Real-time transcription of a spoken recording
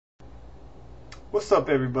What's up,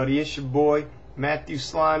 everybody? It's your boy Matthew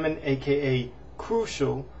Slyman, aka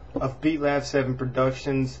Crucial of BeatLab 7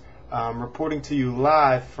 Productions, reporting to you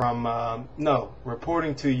live from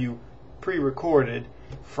reporting to you pre-recorded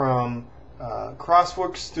from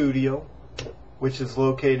Crossworks Studio, which is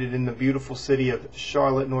located in the beautiful city of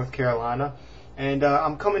Charlotte, North Carolina. And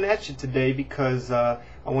I'm coming at you today because I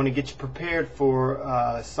want to get you prepared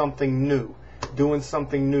for something new, doing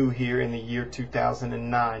something new here in the year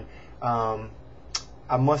 2009.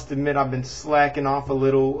 I must admit I've been slacking off a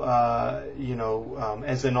little,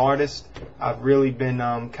 as an artist. I've really been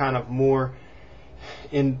kind of more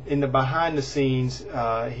in the behind the scenes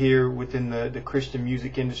here within the Christian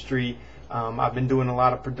music industry. I've been doing a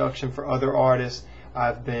lot of production for other artists.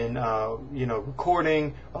 I've been,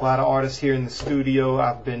 recording a lot of artists here in the studio.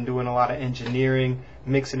 I've been doing a lot of engineering,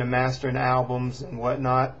 mixing and mastering albums and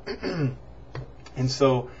whatnot. And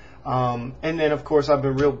so, and then of course I've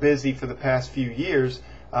been real busy for the past few years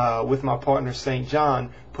with my partner St.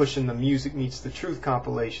 John, pushing the Music Meets the Truth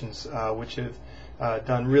compilations, which have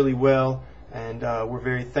done really well, and we're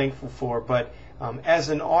very thankful for. But as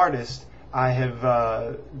an artist, I have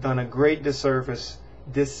done a great disservice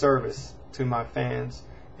to my fans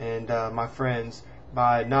and my friends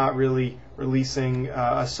by not really releasing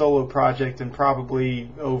a solo project in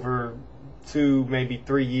probably over 2, maybe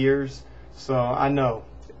 3 years. So I know,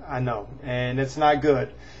 and it's not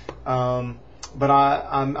good. But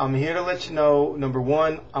I'm here to let you know, number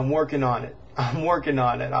one, I'm working on it.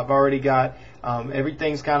 I've already got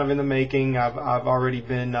everything's kind of in the making. I've already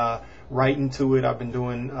been writing to it. I've been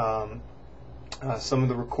doing some of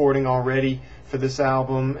the recording already for this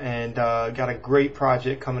album, and got a great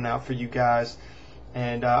project coming out for you guys.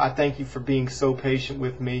 And I thank you for being so patient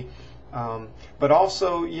with me. But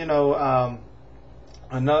also,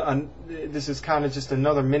 this is kind of just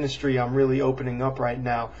another ministry I'm really opening up right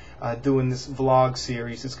now, doing this vlog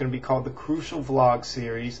series. It's going to be called the Crucial Vlog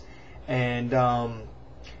Series, and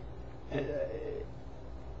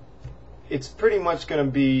it's pretty much going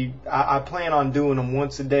to be, I plan on doing them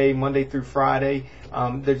once a day, Monday through Friday.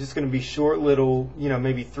 They're just going to be short little,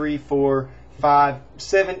 maybe 3, 4, 5,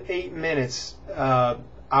 7, 8 minutes,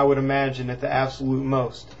 I would imagine at the absolute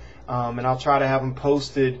most. And I'll try to have them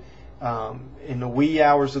posted in the wee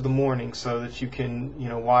hours of the morning so that you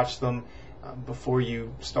can, watch them before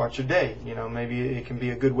you start your day. Maybe it can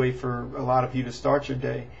be a good way for a lot of you to start your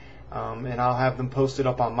day. And I'll have them posted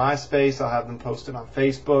up on MySpace. I'll have them posted on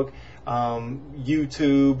Facebook,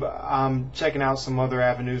 YouTube. I'm checking out some other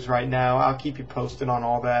avenues right now. I'll keep you posted on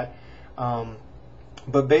all that.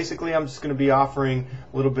 But basically, I'm just going to be offering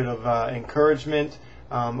a little bit of encouragement,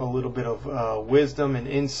 a little bit of wisdom and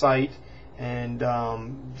insight, and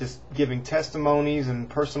just giving testimonies and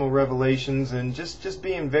personal revelations, and just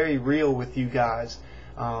being very real with you guys.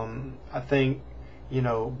 I think,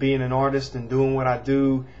 being an artist and doing what I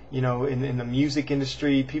do, in the music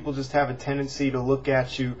industry, people just have a tendency to look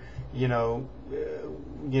at you, in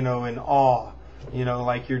awe,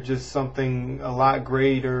 like you're just something a lot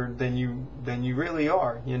greater than you really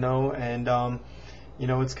are, and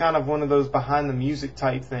it's kind of one of those behind the music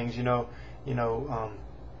type things,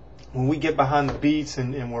 when we get behind the beats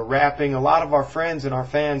and we're rapping, a lot of our friends and our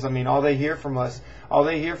fans, all they hear from us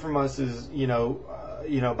is,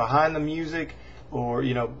 behind the music, or,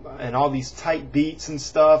 and all these tight beats and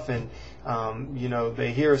stuff, and,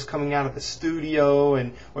 they hear us coming out of the studio,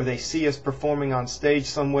 or they see us performing on stage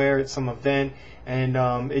somewhere at some event, and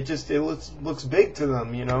it looks big to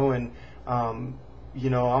them, and,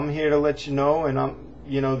 I'm here to let you know, and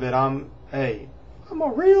that I'm a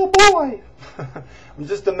real boy. I'm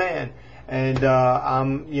just a man, and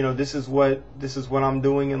this is what I'm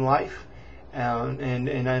doing in life, and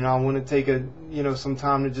I want to take some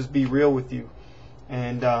time to just be real with you,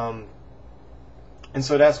 and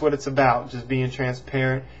so that's what it's about, just being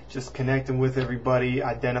transparent, just connecting with everybody,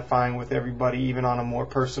 identifying with everybody, even on a more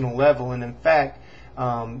personal level. And in fact,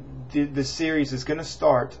 the series is going to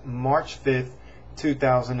start March 5th,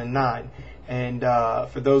 2009. And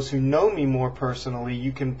for those who know me more personally,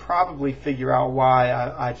 you can probably figure out why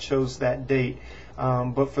I chose that date.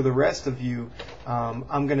 But for the rest of you,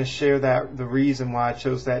 I'm going to share the reason why I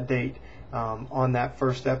chose that date on that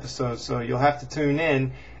first episode. So you'll have to tune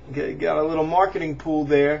in. Got a little marketing pool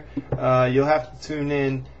there. You'll have to tune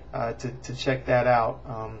in to check that out.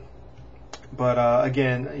 But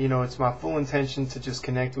again, it's my full intention to just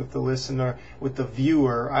connect with the listener, with the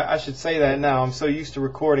viewer. I should say that now. I'm so used to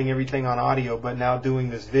recording everything on audio, but now doing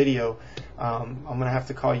this video, I'm going to have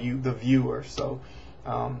to call you the viewer. So,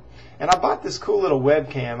 and I bought this cool little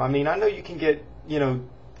webcam. I know you can get,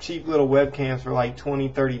 cheap little webcams for like 20,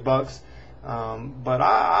 30 bucks. But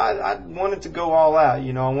I wanted to go all out.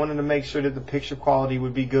 You know, I wanted to make sure that the picture quality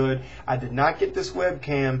would be good. I did not get this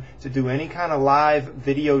webcam to do any kind of live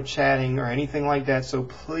video chatting or anything like that. So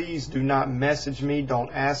please do not message me.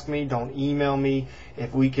 Don't ask me. Don't email me.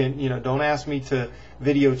 If we can, you know, don't ask me to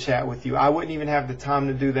video chat with you. I wouldn't even have the time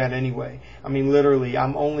to do that anyway. I mean, literally,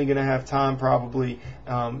 I'm only going to have time probably,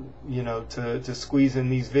 you know, to squeeze in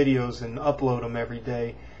these videos and upload them every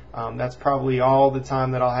day. That's probably all the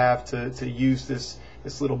time that I'll have to use this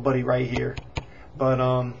little buddy right here.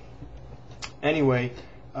 But anyway,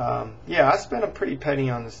 yeah, I spent a pretty penny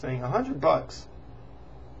on this thing, $100,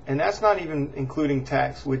 and that's not even including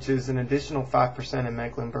tax, which is an additional 5% in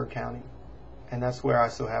Mecklenburg County, and that's where I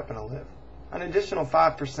so happen to live. An additional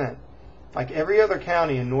 5%, like every other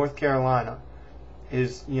county in North Carolina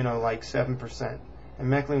is, you know, like 7%, and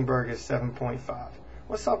Mecklenburg is 7.5.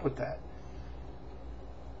 What's up with that?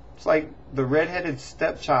 It's like the redheaded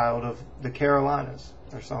stepchild of the Carolinas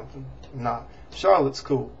or something. Nah, Charlotte's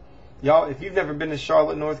cool. Y'all, if you've never been to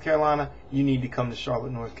Charlotte, North Carolina, you need to come to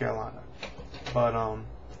Charlotte, North Carolina. But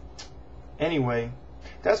anyway,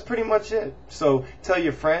 that's pretty much it. So tell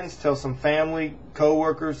your friends, tell some family,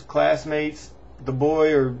 co-workers, classmates, the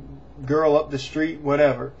boy or girl up the street,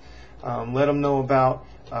 whatever. Let them know about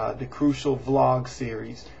the Crucial Vlog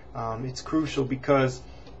series. It's crucial because,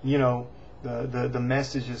 you know, the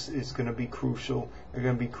message is going to be crucial. They're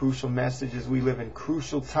going to be crucial messages. We live in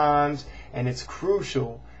crucial times, and it's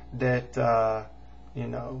crucial that you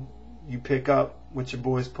know, you pick up what your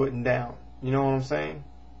boy's putting down. You know what I'm saying?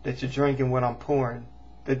 That you're drinking what I'm pouring.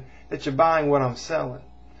 That you're buying what I'm selling.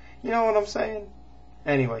 You know what I'm saying?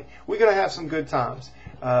 Anyway, we're going to have some good times.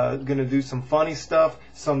 Going to do some funny stuff.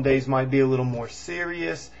 Some days might be a little more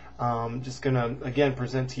serious. Just going to, again,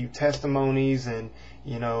 present to you testimonies and,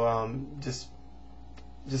 you know, just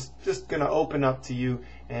going to open up to you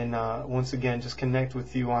and, once again, just connect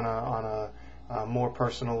with you on a more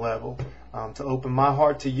personal level, to open my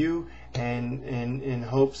heart to you and in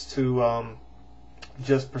hopes to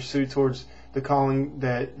just pursue towards the calling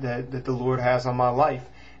that the Lord has on my life,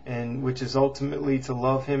 and which is ultimately to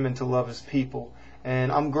love Him and to love His people.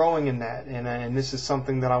 And I'm growing in that, and this is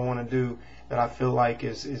something that I want to do that I feel like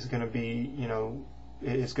is going to be, you know,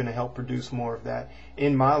 is going to help produce more of that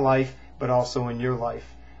in my life, but also in your life.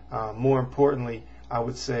 More importantly, I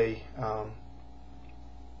would say,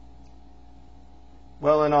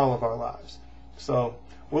 well, in all of our lives. So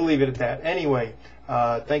we'll leave it at that. Anyway,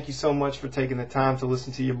 thank you so much for taking the time to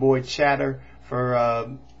listen to your boy chatter for,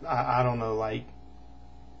 I don't know, like,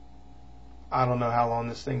 I don't know how long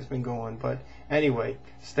this thing's been going. But anyway,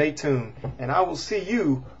 stay tuned, and I will see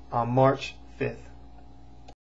you on March 5th.